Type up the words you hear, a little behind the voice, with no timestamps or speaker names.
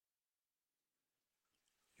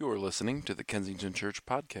You are listening to the Kensington Church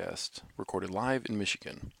Podcast, recorded live in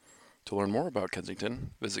Michigan. To learn more about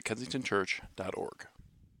Kensington, visit kensingtonchurch.org.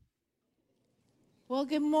 Well,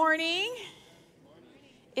 good morning.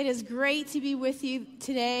 It is great to be with you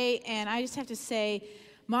today, and I just have to say,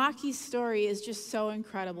 Maki's story is just so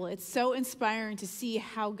incredible. It's so inspiring to see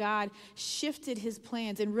how God shifted his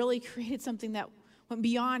plans and really created something that went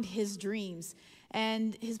beyond his dreams.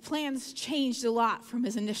 And his plans changed a lot from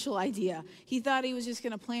his initial idea. He thought he was just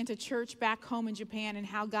going to plant a church back home in Japan, and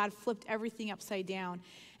how God flipped everything upside down.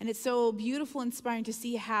 And it's so beautiful and inspiring to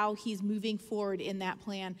see how he's moving forward in that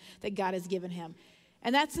plan that God has given him.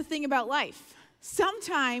 And that's the thing about life.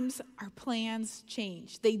 Sometimes our plans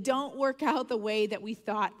change. They don't work out the way that we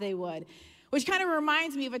thought they would. Which kind of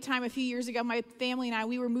reminds me of a time a few years ago, my family and I,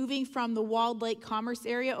 we were moving from the Walled Lake Commerce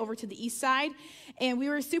area over to the east side, and we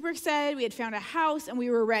were super excited. We had found a house, and we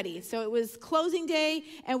were ready. So it was closing day,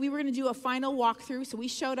 and we were going to do a final walkthrough. So we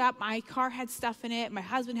showed up. My car had stuff in it. My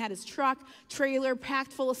husband had his truck, trailer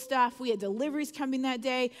packed full of stuff. We had deliveries coming that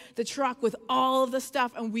day, the truck with all of the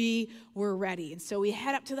stuff, and we were ready. And so we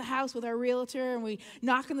head up to the house with our realtor, and we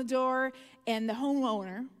knock on the door, and the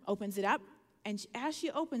homeowner opens it up. And as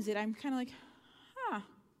she opens it, I'm kind of like,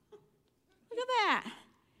 look at that.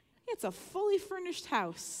 It's a fully furnished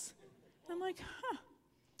house. And I'm like,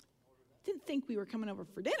 didn't think we were coming over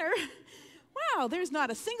for dinner. Wow, there's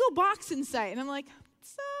not a single box in sight. And I'm like,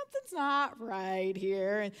 something's not right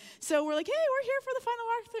here. And so we're like, hey, we're here for the final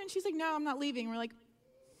walkthrough. And she's like, no, I'm not leaving. And we're like,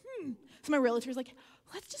 So my realtor's like,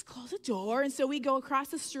 let's just close the door. And so we go across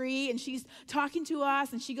the street, and she's talking to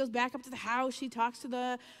us, and she goes back up to the house. She talks to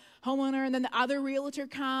the homeowner, and then the other realtor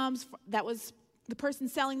comes. That was the person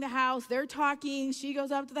selling the house. They're talking. She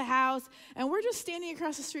goes up to the house, and we're just standing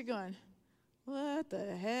across the street going, what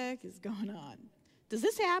the heck is going on? Does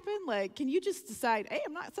this happen? Like, can you just decide, hey,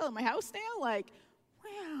 I'm not selling my house now? Like,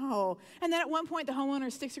 wow. And then at one point, the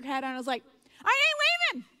homeowner sticks her head out and is like, I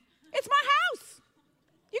ain't leaving. It's my house.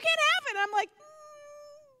 You can't have it. And I'm like,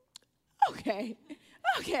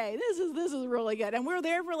 okay, this is really good. And we're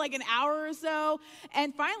there for like an hour or so,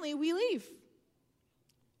 and finally we leave.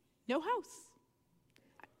 No house.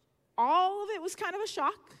 All of it was kind of a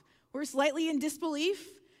shock. We're slightly in disbelief,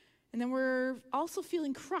 and then we're also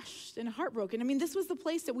feeling crushed and heartbroken. I mean, this was the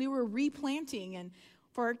place that we were replanting and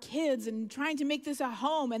for our kids and trying to make this a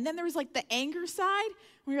home. And then there was like the anger side.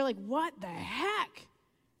 We were like, what the heck?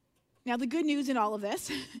 Now, the good news in all of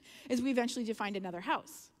this is we eventually did find another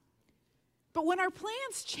house. But when our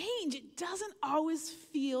plans change, it doesn't always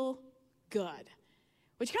feel good,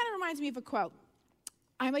 which kind of reminds me of a quote.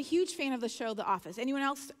 I'm a huge fan of the show The Office. Anyone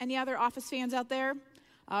else, any other Office fans out there?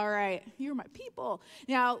 All right, you're my people.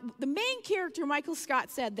 Now, the main character, Michael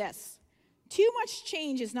Scott, said this: too much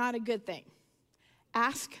change is not a good thing.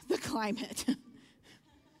 Ask the climate.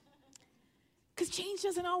 Because change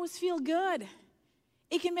doesn't always feel good.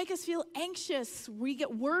 It can make us feel anxious. We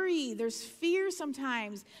get worried. There's fear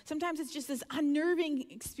sometimes. Sometimes it's just this unnerving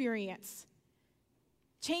experience.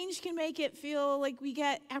 Change can make it feel like we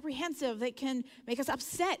get apprehensive. It can make us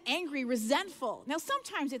upset, angry, resentful. Now,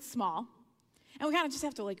 sometimes it's small, and we kind of just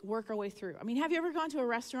have to like work our way through. I mean, have you ever gone to a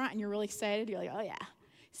restaurant and you're really excited? You're like, oh yeah.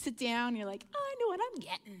 Sit down, and you're like, oh, I know what I'm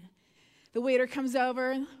getting. The waiter comes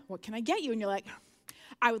over, what can I get you? And you're like,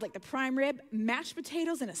 I would like the prime rib, mashed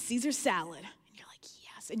potatoes, and a Caesar salad.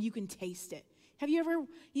 And you can taste it. Have you ever,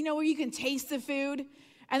 where you can taste the food?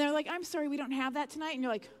 And they're like, I'm sorry, we don't have that tonight. And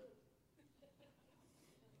you're like,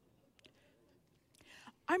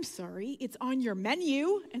 I'm sorry, it's on your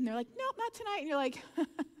menu. And they're like, nope, not tonight. And you're like, and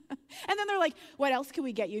then they're like, what else can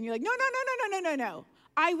we get you? And you're like, no.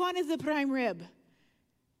 I wanted the prime rib. And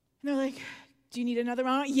they're like, do you need another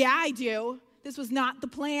one? Yeah, I do. This was not the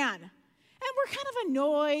plan. And we're kind of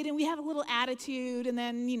annoyed, and we have a little attitude, and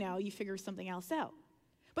then, you figure something else out.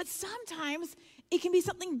 But sometimes it can be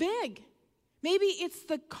something big. Maybe it's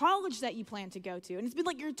the college that you plan to go to, and it's been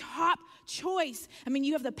like your top choice. I mean,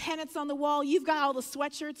 you have the pennants on the wall, you've got all the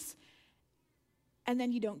sweatshirts, and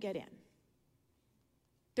then you don't get in.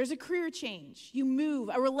 There's a career change. You move.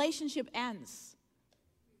 A relationship ends.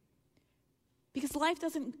 Because life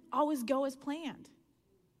doesn't always go as planned.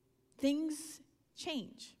 Things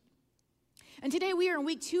change. And today we are in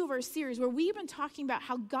week 2 of our series where we've been talking about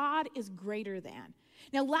how God is greater than.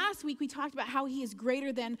 Now, last week we talked about how he is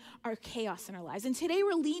greater than our chaos in our lives. And today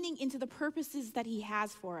we're leaning into the purposes that he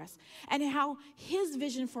has for us and how his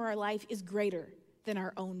vision for our life is greater than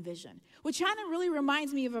our own vision, which kind of really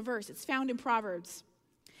reminds me of a verse. It's found in Proverbs.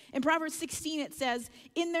 In Proverbs 16, it says,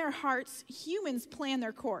 in their hearts, humans plan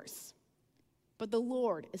their course, but the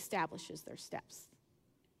Lord establishes their steps.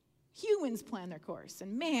 Humans plan their course.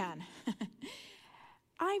 And man,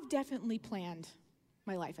 I've definitely planned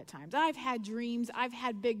my life at times. I've had dreams. I've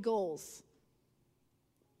had big goals.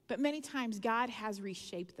 But many times God has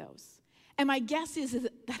reshaped those. And my guess is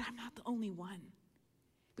that I'm not the only one.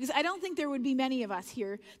 Because I don't think there would be many of us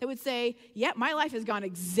here that would say, yeah, my life has gone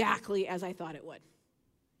exactly as I thought it would.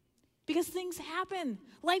 Because things happen.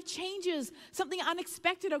 Life changes. Something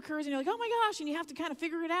unexpected occurs and you're like, oh my gosh, and you have to kind of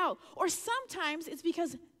figure it out. Or sometimes it's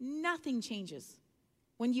because nothing changes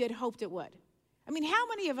when you had hoped it would. I mean, how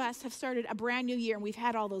many of us have started a brand new year and we've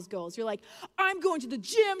had all those goals? You're like, I'm going to the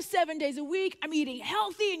gym 7 days a week. I'm eating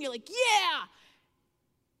healthy. And you're like, yeah.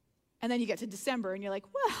 And then you get to December and you're like,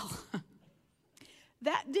 well,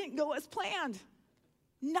 that didn't go as planned.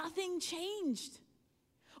 Nothing changed.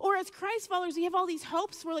 Or as Christ followers, we have all these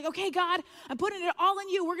hopes. We're like, okay, God, I'm putting it all in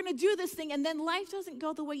you. We're going to do this thing. And then life doesn't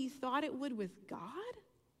go the way you thought it would with God.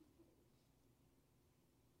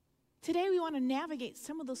 Today, we want to navigate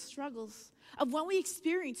some of those struggles of when we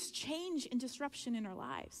experience change and disruption in our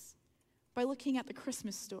lives by looking at the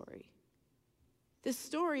Christmas story. This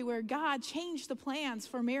story where God changed the plans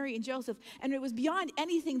for Mary and Joseph, and it was beyond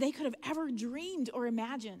anything they could have ever dreamed or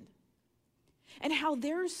imagined. And how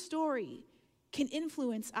their story can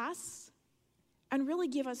influence us and really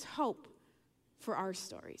give us hope for our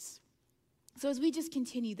stories. So as we just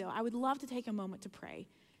continue, though, I would love to take a moment to pray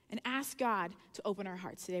and ask God to open our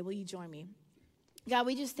hearts today. Will you join me? God,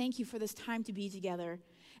 we just thank you for this time to be together.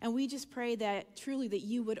 And we just pray that truly that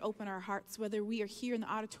you would open our hearts, whether we are here in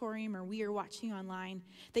the auditorium or we are watching online,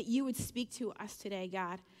 that you would speak to us today,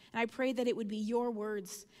 God. And I pray that it would be your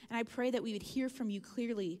words. And I pray that we would hear from you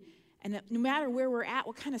clearly. And that no matter where we're at,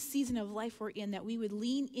 what kind of season of life we're in, that we would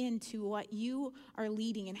lean into what you are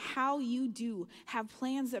leading and how you do have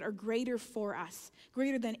plans that are greater for us,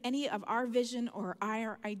 greater than any of our vision or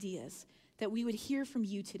our ideas, that we would hear from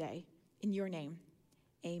you today. In your name,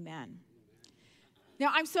 amen. Now,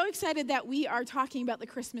 I'm so excited that we are talking about the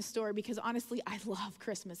Christmas story because honestly, I love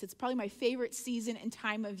Christmas. It's probably my favorite season and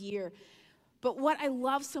time of year. But what I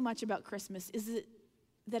love so much about Christmas is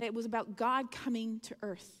that it was about God coming to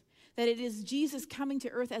earth. That it is Jesus coming to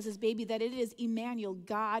earth as his baby, that it is Emmanuel,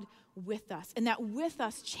 God with us. And that with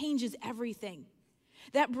us changes everything.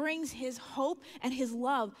 That brings his hope and his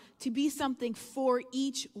love to be something for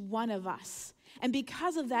each one of us. And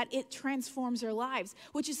because of that, it transforms our lives,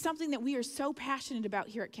 which is something that we are so passionate about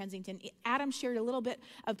here at Kensington. Adam shared a little bit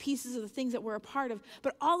of pieces of the things that we're a part of,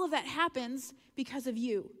 but all of that happens because of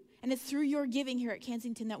you. And it's through your giving here at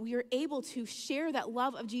Kensington that we are able to share that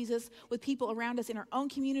love of Jesus with people around us in our own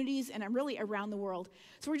communities and really around the world.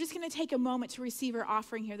 So we're just going to take a moment to receive our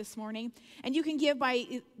offering here this morning. And you can give by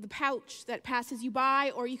the pouch that passes you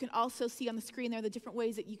by, or you can also see on the screen there the different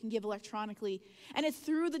ways that you can give electronically. And it's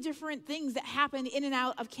through the different things that happen in and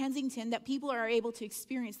out of Kensington that people are able to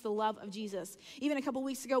experience the love of Jesus. Even a couple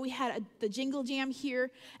weeks ago, we had the Jingle Jam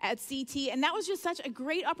here at CT, and that was just such a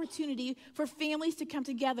great opportunity for families to come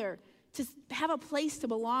together, to have a place to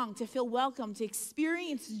belong, to feel welcome, to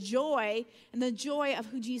experience joy and the joy of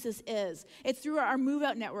who Jesus is. It's through our Move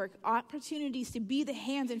Out Network, opportunities to be the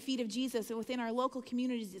hands and feet of Jesus and within our local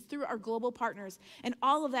communities. It's through our global partners. And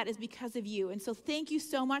all of that is because of you. And so thank you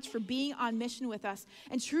so much for being on mission with us.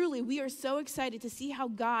 And truly, we are so excited to see how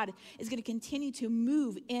God is going to continue to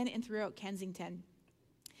move in and throughout Kensington.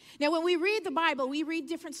 Now, when we read the Bible, we read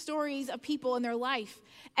different stories of people in their life,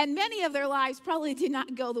 and many of their lives probably did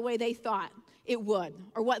not go the way they thought it would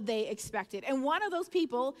or what they expected. And one of those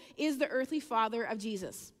people is the earthly father of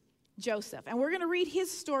Jesus, Joseph. And we're going to read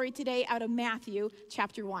his story today out of Matthew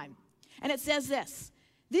chapter 1. And it says this: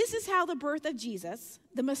 "This is how the birth of Jesus,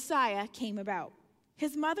 the Messiah, came about.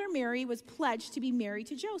 His mother Mary was pledged to be married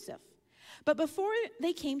to Joseph. But before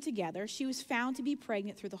they came together, she was found to be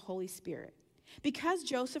pregnant through the Holy Spirit. Because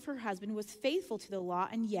Joseph, her husband, was faithful to the law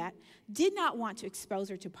and yet did not want to expose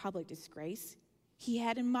her to public disgrace, he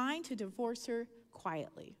had in mind to divorce her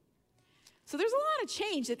quietly." So there's a lot of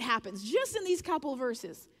change that happens just in these couple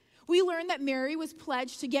verses. We learn that Mary was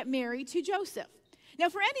pledged to get married to Joseph. Now,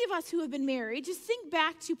 for any of us who have been married, just think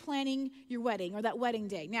back to planning your wedding or that wedding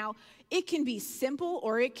day. Now, it can be simple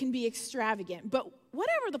or it can be extravagant, but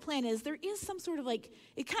whatever the plan is, there is some sort of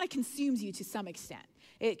it kind of consumes you to some extent.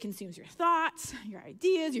 It consumes your thoughts, your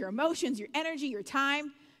ideas, your emotions, your energy, your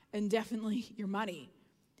time, and definitely your money.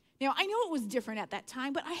 Now, I know it was different at that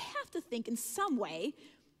time, but I have to think in some way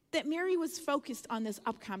that Mary was focused on this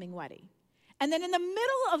upcoming wedding. And then in the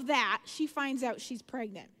middle of that, she finds out she's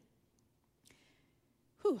pregnant.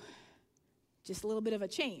 Whew, just a little bit of a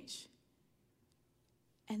change.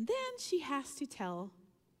 And then she has to tell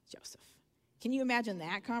Joseph. Can you imagine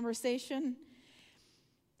that conversation?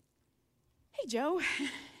 "Hey, Joe,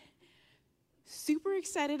 super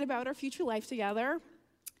excited about our future life together.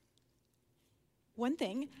 One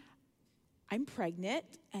thing, I'm pregnant,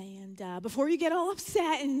 and before you get all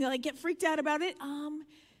upset and like get freaked out about it,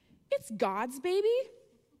 it's God's baby.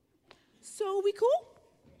 So we cool?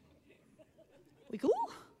 We cool?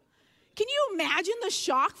 Can you imagine the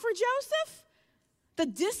shock for Joseph? The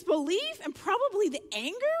disbelief and probably the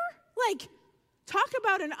anger? Like, talk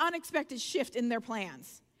about an unexpected shift in their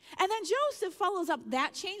plans. And then Joseph follows up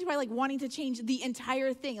that change by like wanting to change the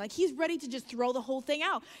entire thing. Like he's ready to just throw the whole thing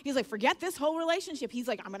out. He's like, forget this whole relationship. He's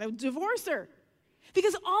like, I'm going to divorce her.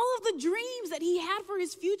 Because all of the dreams that he had for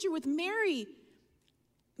his future with Mary,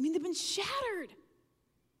 they've been shattered.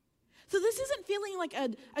 So this isn't feeling like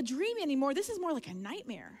a dream anymore. This is more like a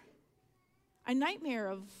nightmare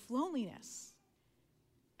of loneliness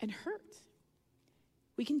and hurt.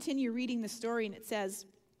 We continue reading the story, and it says,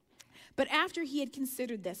 but after he had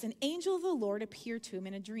considered this, an angel of the Lord appeared to him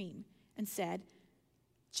in a dream and said,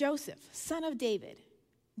 Joseph, son of David,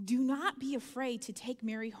 do not be afraid to take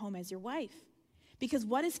Mary home as your wife, because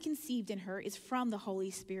what is conceived in her is from the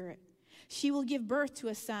Holy Spirit. She will give birth to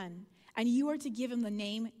a son, and you are to give him the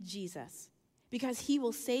name Jesus, because he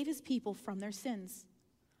will save his people from their sins.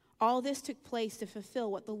 All this took place to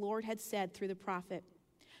fulfill what the Lord had said through the prophet.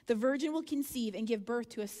 The virgin will conceive and give birth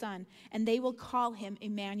to a son, and they will call him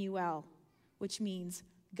Emmanuel, which means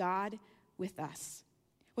God with us.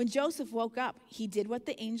 When Joseph woke up, he did what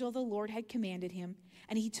the angel of the Lord had commanded him,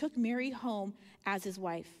 and he took Mary home as his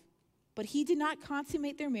wife. But he did not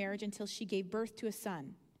consummate their marriage until she gave birth to a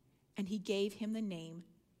son, and he gave him the name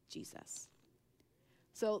Jesus.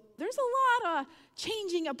 So there's a lot of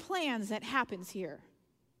changing of plans that happens here.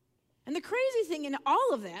 And the crazy thing in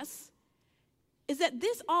all of this is that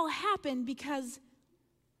this all happened because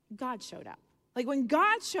God showed up. Like when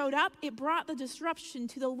God showed up, it brought the disruption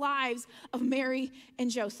to the lives of Mary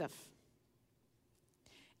and Joseph.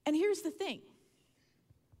 And here's the thing.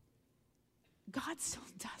 God still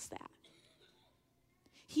does that.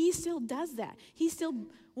 He still does that. He still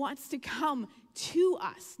wants to come to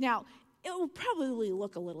us. Now, it will probably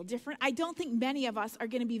look a little different. I don't think many of us are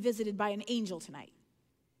going to be visited by an angel tonight.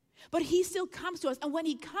 But he still comes to us. And when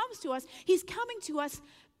he comes to us, he's coming to us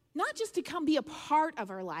not just to come be a part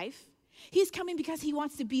of our life. He's coming because he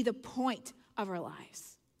wants to be the point of our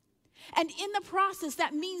lives. And in the process,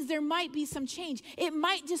 that means there might be some change. It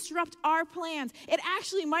might disrupt our plans. It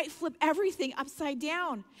actually might flip everything upside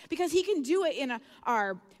down. Because he can do it in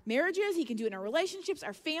our marriages. He can do it in our relationships,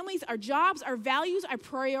 our families, our jobs, our values, our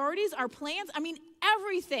priorities, our plans.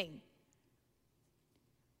 Everything.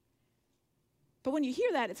 But when you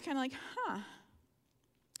hear that, it's kind of like,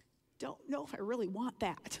 don't know if I really want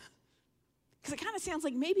that. Because it kind of sounds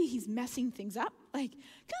like maybe he's messing things up. Like, kind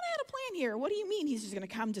of had a plan here. What do you mean he's just going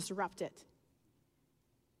to come disrupt it?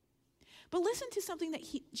 But listen to something that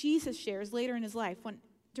Jesus shares later in his life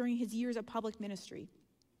during his years of public ministry.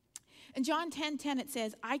 In John 10:10, it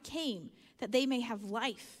says, I came that they may have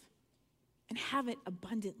life and have it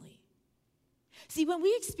abundantly. See, when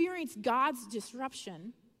we experience God's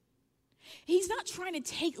disruption, he's not trying to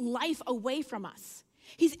take life away from us.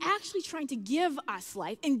 He's actually trying to give us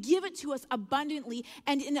life and give it to us abundantly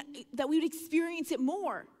and that we would experience it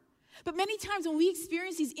more. But many times when we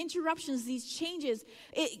experience these interruptions, these changes,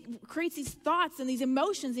 it creates these thoughts and these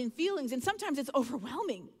emotions and feelings, and sometimes it's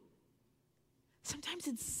overwhelming. Sometimes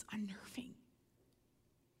it's unnerving.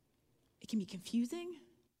 It can be confusing,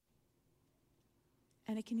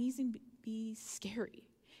 and it can easily be scary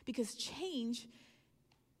because change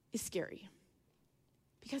is scary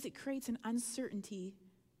because it creates an uncertainty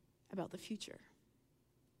about the future.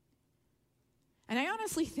 And I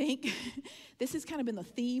honestly think this has kind of been the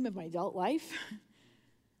theme of my adult life.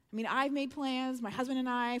 I've made plans, my husband and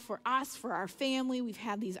I, for us, for our family. We've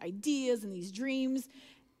had these ideas and these dreams,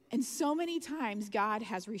 and so many times God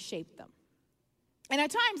has reshaped them. And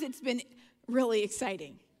at times it's been really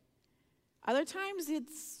exciting. Other times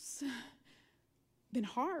it's been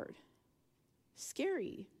hard,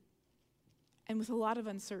 scary, and with a lot of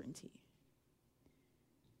uncertainty.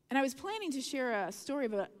 And I was planning to share a story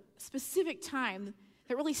of a specific time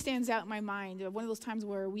that really stands out in my mind, one of those times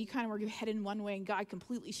where we kind of were headed in one way and God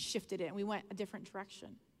completely shifted it and we went a different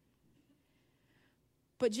direction.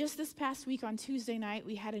 But just this past week on Tuesday night,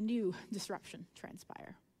 we had a new disruption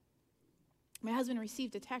transpire. My husband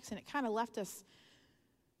received a text and it kind of left us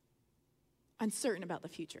uncertain about the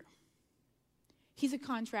future. He's a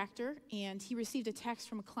contractor, and he received a text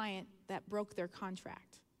from a client that broke their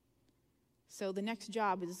contract. So the next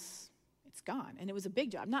job it's gone. And it was a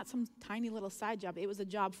big job, not some tiny little side job. It was a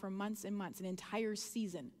job for months and months, an entire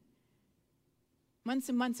season. Months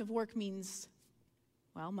and months of work means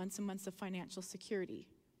Well, months and months of financial security,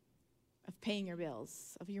 of paying your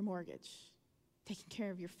bills, of your mortgage, taking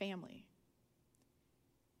care of your family.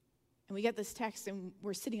 And we get this text and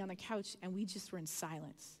we're sitting on the couch and we just were in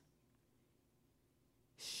silence.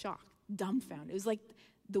 Shocked, dumbfounded. It was like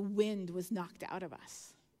the wind was knocked out of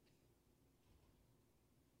us.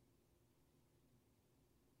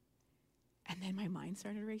 And then my mind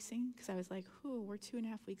started racing because I was like, we're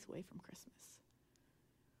 2.5 weeks away from Christmas.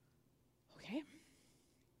 Okay.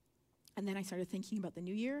 And then I started thinking about the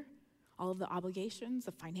new year, all of the obligations,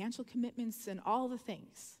 the financial commitments, and all the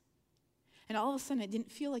things. And all of a sudden, it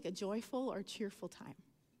didn't feel like a joyful or cheerful time.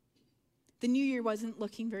 The new year wasn't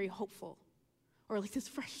looking very hopeful or like this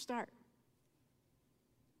fresh start.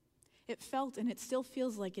 It felt, and it still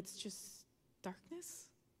feels like it's just darkness.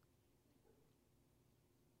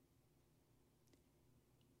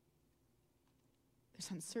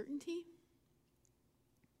 There's uncertainty.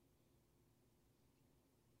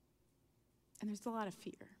 And there's a lot of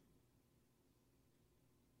fear.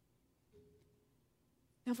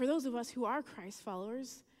 Now, for those of us who are Christ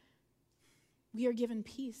followers, we are given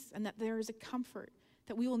peace and that there is a comfort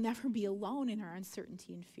that we will never be alone in our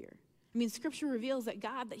uncertainty and fear. I mean, Scripture reveals that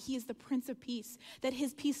God, that He is the Prince of Peace, that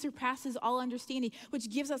His peace surpasses all understanding,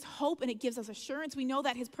 which gives us hope and it gives us assurance. We know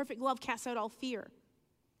that His perfect love casts out all fear.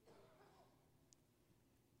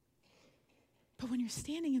 But when you're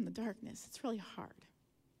standing in the darkness, it's really hard.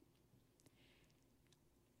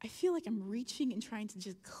 I feel like I'm reaching and trying to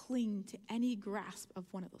just cling to any grasp of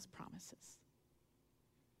one of those promises.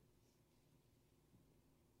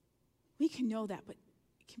 We can know that, but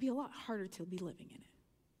it can be a lot harder to be living in it.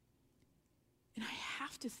 And I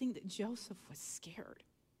have to think that Joseph was scared.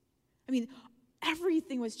 I mean,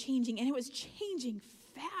 everything was changing, and it was changing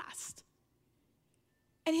fast.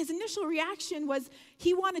 And his initial reaction was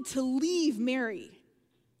he wanted to leave Mary.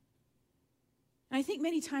 And I think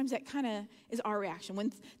many times that kind of is our reaction.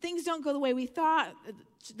 When things don't go the way we thought,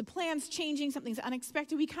 the plan's changing, something's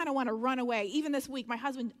unexpected, we kind of want to run away. Even this week, my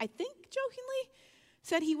husband, I think jokingly,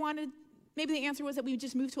 said he wanted, maybe the answer was that we would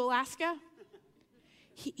just move to Alaska.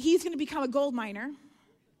 He's going to become a gold miner.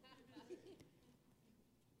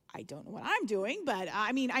 I don't know what I'm doing, but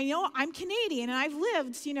I mean, I know I'm Canadian and I've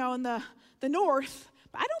lived, in the north,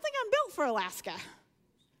 but I don't think I'm built for Alaska.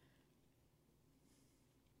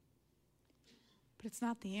 But it's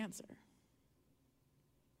not the answer.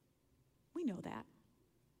 We know that.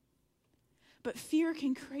 But fear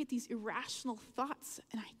can create these irrational thoughts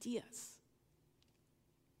and ideas.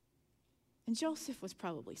 And Joseph was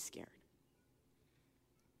probably scared.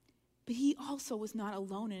 But he also was not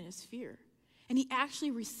alone in his fear. And he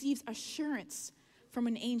actually receives assurance from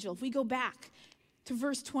an angel. If we go back to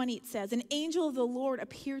verse 20, it says, "An angel of the Lord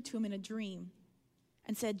appeared to him in a dream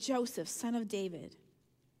and said, 'Joseph, son of David,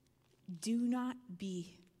 do not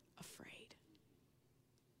be afraid.'"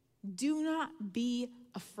 Do not be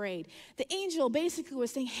afraid. The angel basically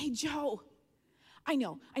was saying, "Hey, Joe, I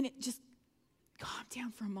know, just calm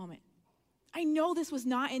down for a moment. I know this was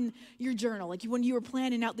not in your journal, like when you were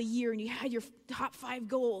planning out the year and you had your top 5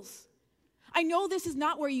 goals. I know this is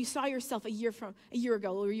not where you saw yourself a year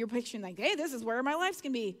ago, or you're picturing like, hey, this is where my life's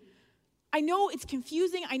going to be. I know it's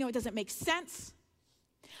confusing. I know it doesn't make sense.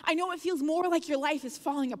 I know it feels more like your life is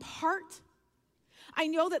falling apart. I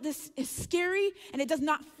know that this is scary and it does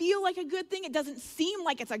not feel like a good thing. It doesn't seem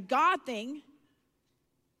like it's a God thing.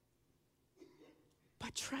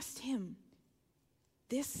 But trust Him.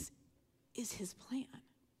 This is His plan.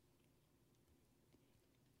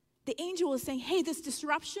 The angel is saying, hey, this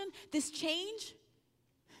disruption, this change,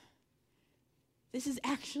 this is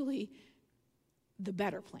actually the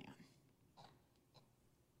better plan.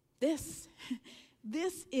 This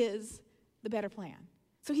is the better plan.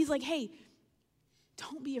 So he's like, hey,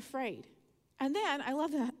 don't be afraid. And then I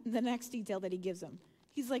love the next detail that he gives him.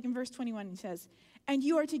 He's like in verse 21, he says, "And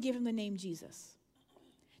you are to give him the name Jesus."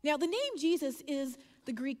 Now, the name Jesus is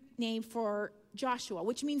the Greek name for Joshua,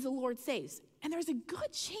 which means the Lord saves. And there's a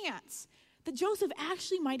good chance that Joseph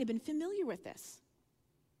actually might have been familiar with this.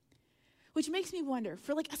 Which makes me wonder,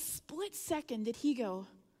 for like a split second, did he go,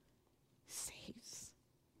 saves?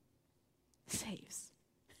 Saves.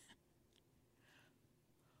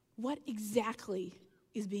 What exactly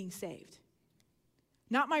is being saved?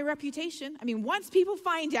 Not my reputation. I mean, once people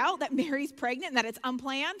find out that Mary's pregnant and that it's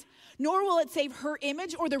unplanned, nor will it save her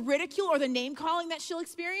image or the ridicule or the name calling that she'll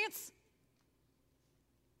experience.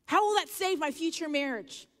 How will that save my future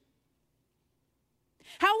marriage?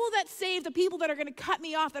 How will that save the people that are going to cut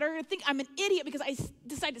me off, that are going to think I'm an idiot because I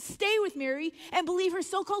decide to stay with Mary and believe her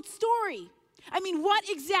so-called story? I mean, what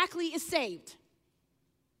exactly is saved?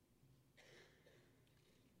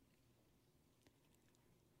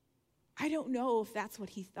 I don't know if that's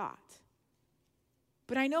what he thought.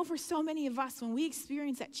 But I know for so many of us, when we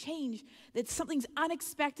experience that change, that something's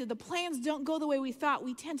unexpected, the plans don't go the way we thought,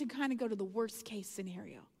 we tend to kind of go to the worst case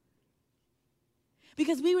scenario.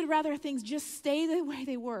 Because we would rather things just stay the way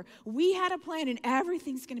they were. We had a plan and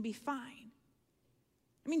everything's going to be fine.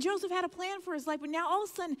 I mean, Joseph had a plan for his life, but now all of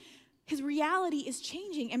a sudden his reality is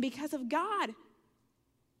changing, and because of God.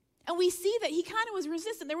 And we see that he kind of was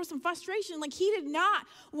resistant. There was some frustration. Like, he did not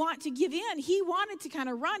want to give in. He wanted to kind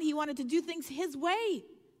of run. He wanted to do things his way.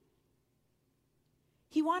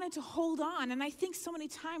 He wanted to hold on. And I think so many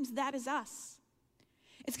times that is us.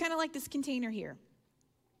 It's kind of like this container here.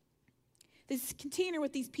 This container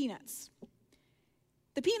with these peanuts.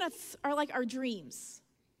 The peanuts are like our dreams.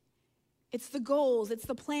 It's the goals. It's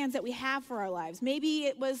the plans that we have for our lives. Maybe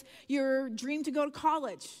it was your dream to go to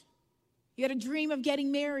college. You had a dream of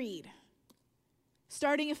getting married,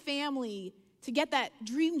 starting a family, to get that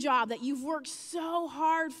dream job that you've worked so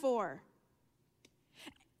hard for.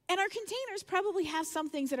 And our containers probably have some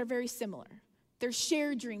things that are very similar. They're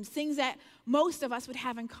shared dreams, things that most of us would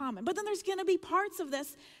have in common. But then there's going to be parts of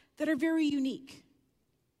this that are very unique,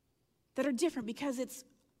 that are different because it's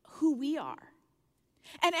who we are.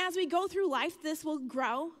 And as we go through life, this will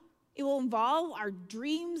grow. It will evolve. Our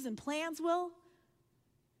dreams and plans will.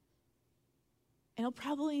 And it'll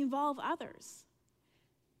probably involve others.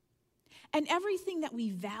 And everything that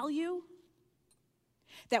we value,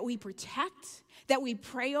 that we protect, that we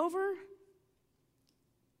pray over,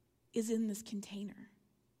 is in this container.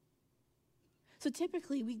 So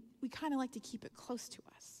typically, we kind of like to keep it close to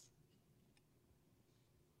us.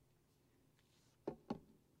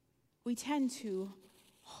 We tend to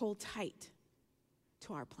hold tight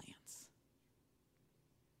to our plans.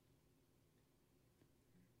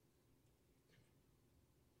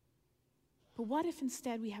 But what if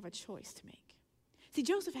instead we have a choice to make? See,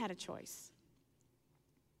 Joseph had a choice.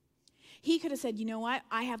 He could have said, you know what?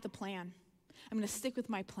 I have the plan. I'm going to stick with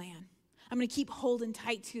my plan. I'm going to keep holding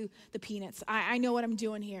tight to the peanuts. I know what I'm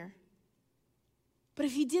doing here. But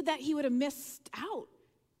if he did that, he would have missed out.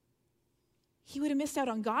 He would have missed out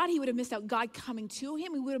on God. He would have missed out God coming to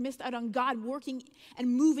him. He would have missed out on God working and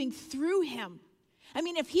moving through him. I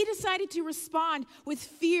mean, if he decided to respond with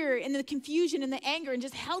fear and the confusion and the anger and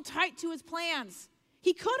just held tight to his plans,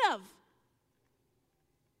 he could have.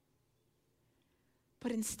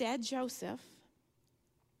 But instead, Joseph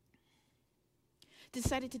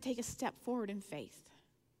decided to take a step forward in faith.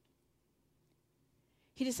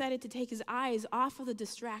 He decided to take his eyes off of the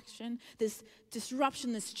distraction, this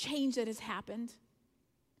disruption, this change that has happened,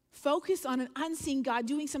 focus on an unseen God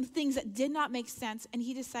doing some things that did not make sense, and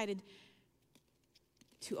he decided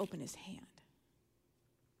to open his hand.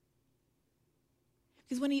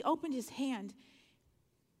 Because when he opened his hand,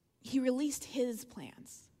 he released his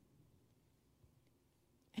plans.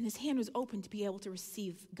 And his hand was open to be able to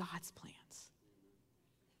receive God's plans.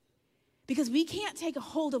 Because we can't take a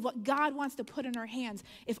hold of what God wants to put in our hands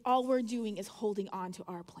if all we're doing is holding on to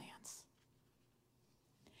our plans.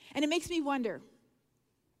 And it makes me wonder,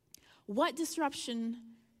 what disruption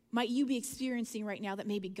might you be experiencing right now that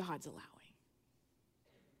maybe God's allowing?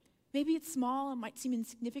 Maybe it's small, it might seem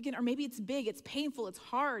insignificant, or maybe it's big, it's painful, it's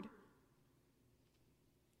hard.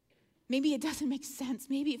 Maybe it doesn't make sense.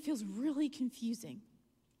 Maybe it feels really confusing.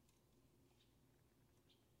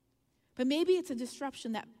 But maybe it's a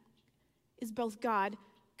disruption that is both God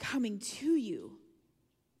coming to you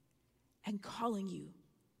and calling you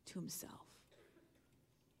to himself.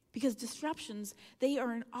 Because disruptions, they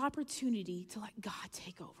are an opportunity to let God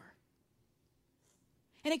take over.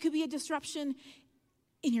 And it could be a disruption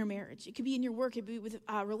in your marriage. It could be in your work. It could be with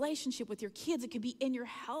a relationship with your kids. It could be in your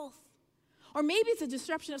health. Or maybe it's a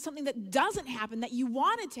disruption of something that doesn't happen that you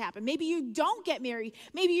wanted to happen. Maybe you don't get married.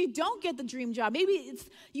 Maybe you don't get the dream job. Maybe it's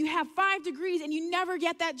you have 5 degrees and you never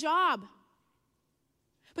get that job.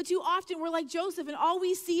 But too often we're like Joseph and all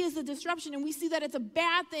we see is the disruption and we see that it's a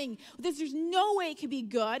bad thing. There's no way it could be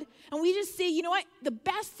good. And we just say, you know what? The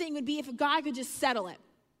best thing would be if God could just settle it.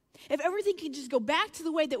 If everything could just go back to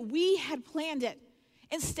the way that we had planned it.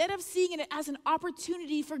 Instead of seeing it as an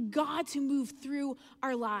opportunity for God to move through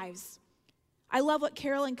our lives. I love what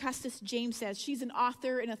Carolyn Custis James says. She's an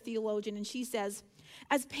author and a theologian, and she says,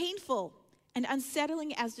 as painful and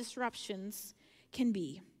unsettling as disruptions can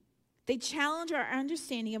be, they challenge our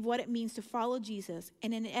understanding of what it means to follow Jesus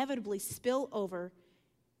and inevitably spill over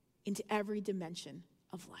into every dimension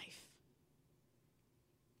of life.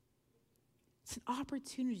 It's an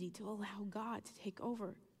opportunity to allow God to take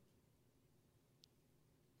over.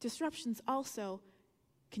 Disruptions also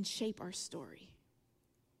can shape our story.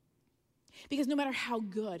 Because no matter how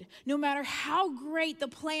good, no matter how great the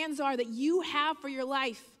plans are that you have for your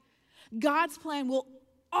life, God's plan will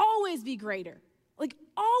always be greater. Like,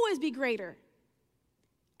 always be greater.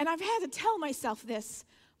 And I've had to tell myself this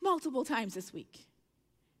multiple times this week.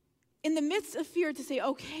 In the midst of fear, to say,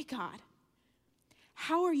 okay, God,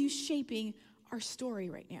 how are you shaping our story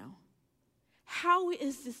right now? How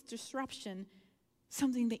is this disruption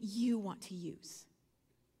something that you want to use?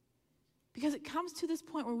 Because it comes to this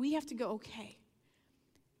point where we have to go, okay,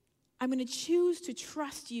 I'm going to choose to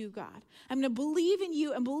trust you, God. I'm going to believe in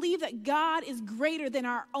you and believe that God is greater than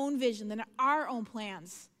our own vision, than our own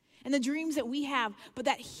plans and the dreams that we have, but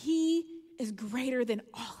that he is greater than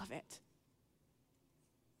all of it.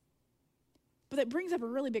 But that brings up a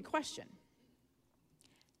really big question.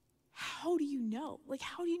 How do you know? Like,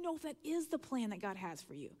 how do you know if that is the plan that God has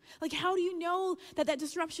for you? Like, how do you know that that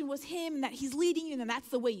disruption was him and that he's leading you and that's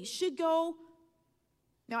the way you should go?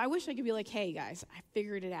 Now, I wish I could be like, hey, guys, I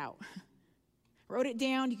figured it out. Wrote it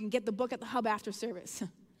down. You can get the book at the hub after service.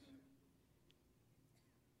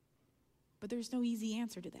 But there's no easy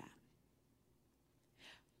answer to that.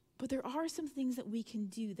 But there are some things that we can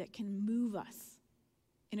do that can move us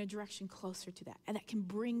in a direction closer to that and that can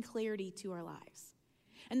bring clarity to our lives.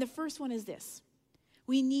 And the first one is this.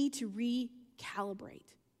 We need to recalibrate.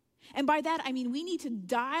 And by that, I mean we need to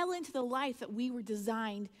dial into the life that we were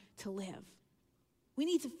designed to live. We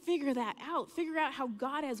need to figure that out, figure out how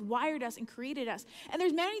God has wired us and created us. And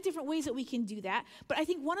there's many different ways that we can do that. But I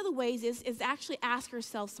think one of the ways is actually ask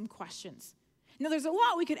ourselves some questions. Now, there's a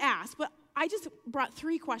lot we could ask, but I just brought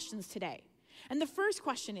 3 questions today. And the first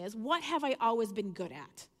question is, what have I always been good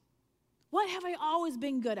at? What have I always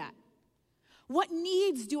been good at? What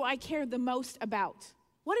needs do I care the most about?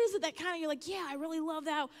 What is it that kind of you're like, yeah, I really love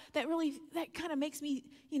that. That kind of makes me,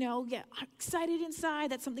 get excited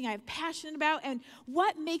inside. That's something I'm passionate about. And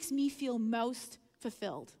what makes me feel most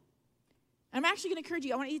fulfilled? I'm actually going to encourage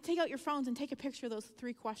you. I want you to take out your phones and take a picture of those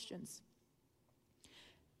 3 questions.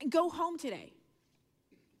 And go home today.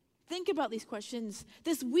 Think about these questions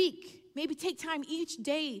this week. Maybe take time each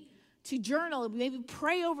day to journal, maybe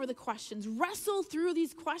pray over the questions, wrestle through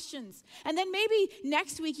these questions. And then maybe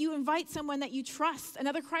next week you invite someone that you trust,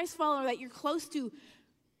 another Christ follower that you're close to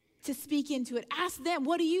speak into it. Ask them,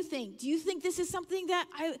 what do you think? Do you think this is something that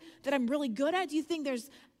I'm really good at? Do you think is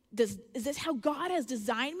this how God has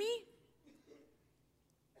designed me?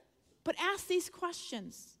 But ask these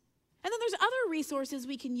questions. And then there's other resources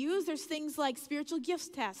we can use. There's things like spiritual gifts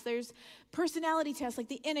tests. There's personality tests like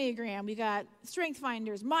the Enneagram. We got Strength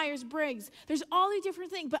Finders, Myers-Briggs. There's all these different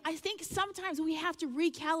things. But I think sometimes we have to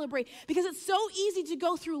recalibrate because it's so easy to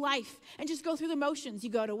go through life and just go through the motions. You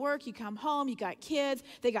go to work, you come home, you got kids,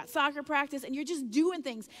 they got soccer practice, and you're just doing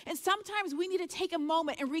things. And sometimes we need to take a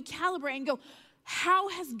moment and recalibrate and go, how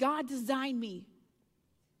has God designed me?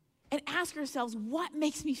 And ask ourselves, what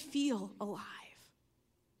makes me feel alive?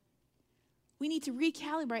 We need to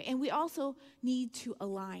recalibrate, and we also need to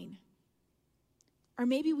align. Or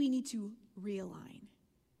maybe we need to realign.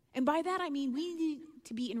 And by that, I mean we need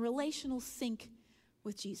to be in relational sync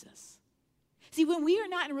with Jesus. See, when we are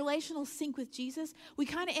not in relational sync with Jesus, we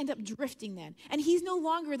kind of end up drifting then. And he's no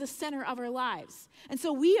longer the center of our lives. And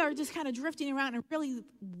so we are just kind of drifting around, and really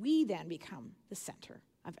we then become the center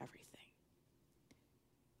of everything.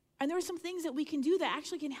 And there are some things that we can do that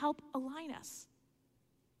actually can help align us.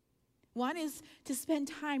 One is to spend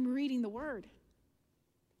time reading the Word.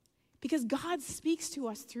 Because God speaks to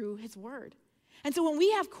us through his Word. And so when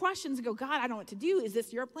we have questions and go, God, I don't know what to do. Is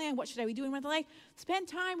this your plan? What should I be doing with my life? Spend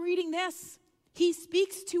time reading this. He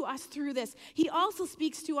speaks to us through this. He also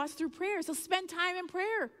speaks to us through prayer. So spend time in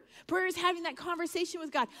prayer. Prayer is having that conversation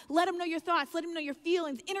with God. Let him know your thoughts. Let him know your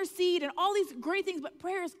feelings. Intercede and all these great things. But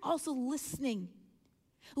prayer is also listening.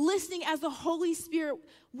 Listening as the Holy Spirit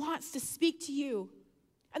wants to speak to you.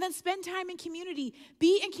 And then spend time in community.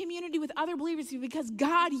 Be in community with other believers because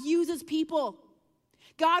God uses people.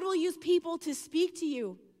 God will use people to speak to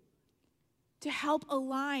you, to help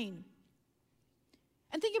align.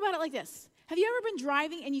 And think about it like this. Have you ever been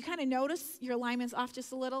driving and you kind of notice your alignment's off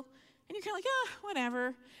just a little? And you're kind of like,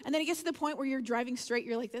 whatever. And then it gets to the point where you're driving straight.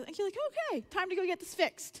 You're like this. And you're like, okay, time to go get this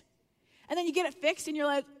fixed. And then you get it fixed and you're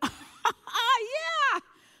like, yeah.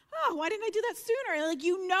 Oh, why didn't I do that sooner? And like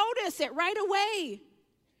you notice it right away.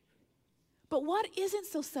 But what isn't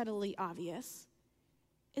so subtly obvious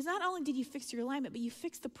is not only did you fix your alignment, but you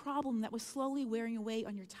fixed the problem that was slowly wearing away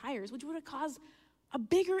on your tires, which would have caused a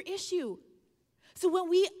bigger issue. So when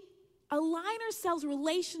we align ourselves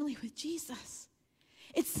relationally with Jesus,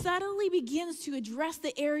 it subtly begins to address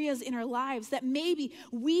the areas in our lives that maybe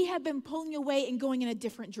we have been pulling away and going in a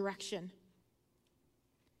different direction.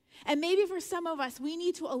 And maybe for some of us, we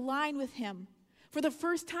need to align with him for the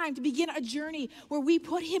first time, to begin a journey where we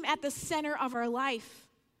put him at the center of our life.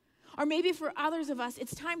 Or maybe for others of us,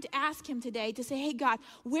 it's time to ask him today to say, hey, God,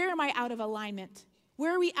 where am I out of alignment?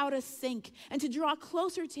 Where are we out of sync? And to draw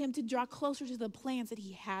closer to him, to draw closer to the plans that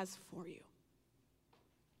he has for you.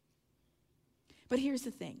 But here's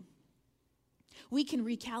the thing. We can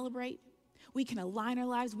recalibrate. We can align our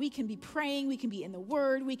lives. We can be praying. We can be in the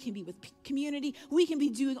Word. We can be with community. We can be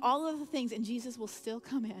doing all of the things, and Jesus will still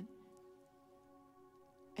come in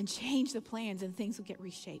and change the plans, and things will get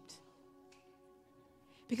reshaped.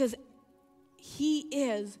 Because he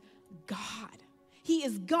is God. He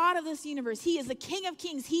is God of this universe. He is the King of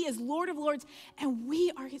Kings. He is Lord of Lords, and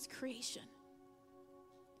we are his creation.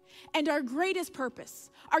 And our greatest purpose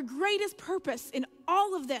in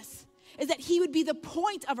all of this is that he would be the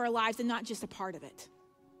point of our lives and not just a part of it.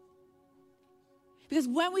 Because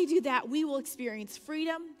when we do that, we will experience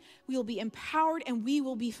freedom, we will be empowered, and we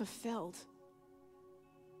will be fulfilled.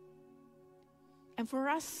 And for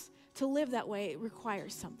us to live that way, it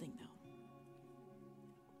requires something,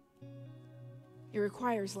 though. It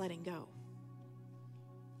requires letting go.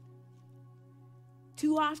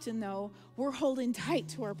 Too often, though, we're holding tight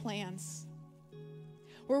to our plans.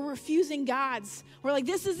 We're refusing God's. We're like,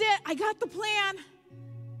 this is it. I got the plan.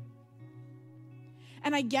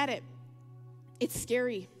 And I get it. It's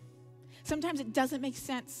scary. Sometimes it doesn't make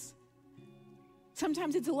sense.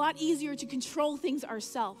 Sometimes it's a lot easier to control things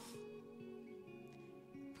ourselves.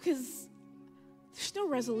 Because there's no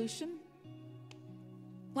resolution.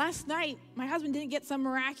 Last night, my husband didn't get some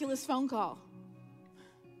miraculous phone call.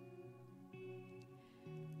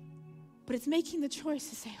 But it's making the choice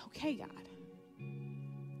to say, okay, God,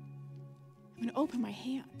 I'm going to open my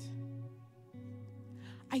hand.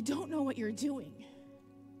 I don't know what you're doing.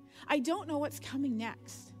 I don't know what's coming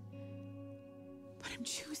next. But I'm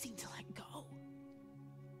choosing to let go.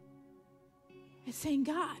 It's saying,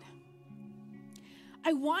 God,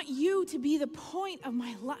 I want you to be the point of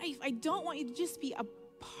my life. I don't want you to just be a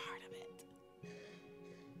part of it.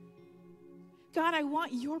 God, I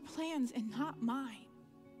want your plans and not mine.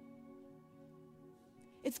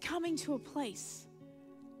 It's coming to a place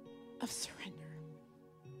of surrender.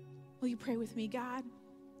 Will you pray with me, God?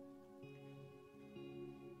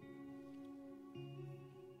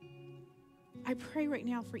 I pray right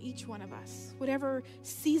now for each one of us, whatever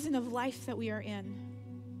season of life that we are in,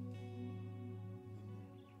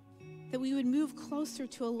 that we would move closer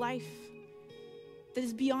to a life that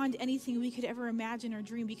is beyond anything we could ever imagine or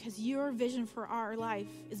dream, because your vision for our life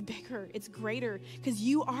is bigger, it's greater, because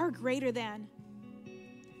you are greater than.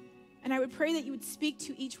 And I would pray that you would speak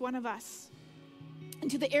to each one of us and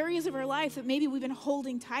to the areas of our life that maybe we've been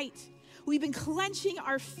holding tight. We've been clenching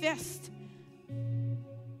our fist,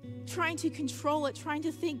 trying to control it, trying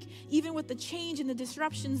to think, even with the change and the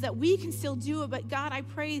disruptions, that we can still do it. But God, I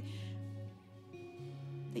pray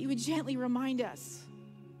that you would gently remind us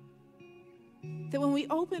that when we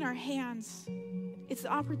open our hands, it's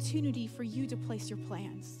the opportunity for you to place your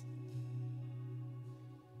plans.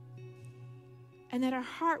 And that our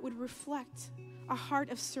heart would reflect a heart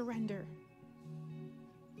of surrender.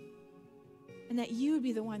 And that you would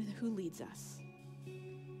be the one who leads us.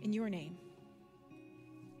 In your name,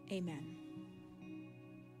 amen.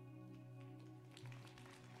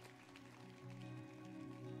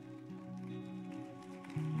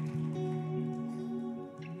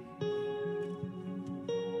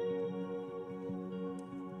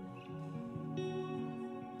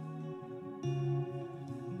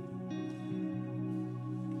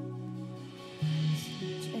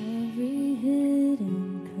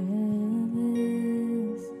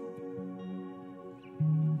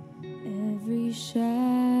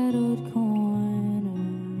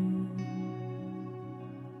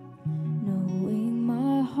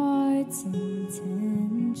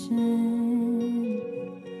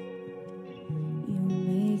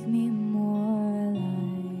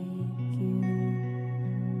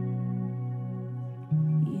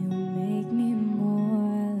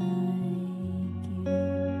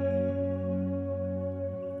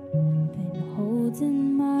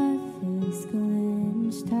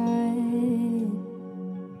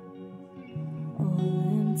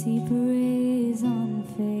 Praise on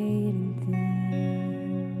fading things.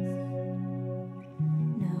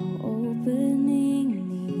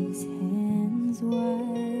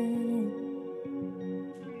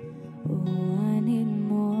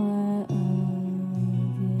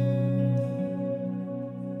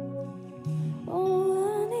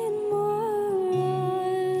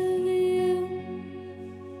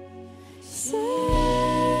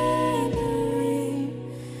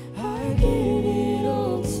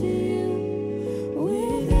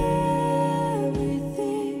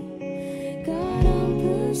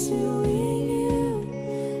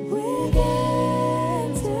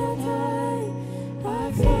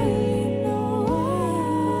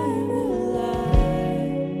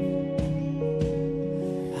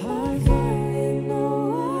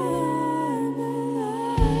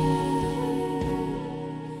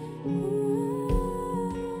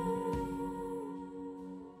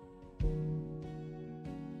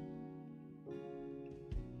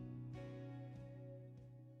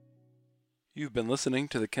 You've been listening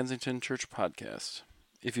to the Kensington Church Podcast.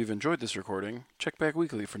 If you've enjoyed this recording, check back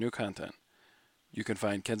weekly for new content. You can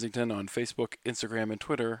find Kensington on Facebook, Instagram, and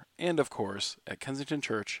Twitter, and of course at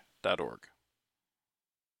kensingtonchurch.org.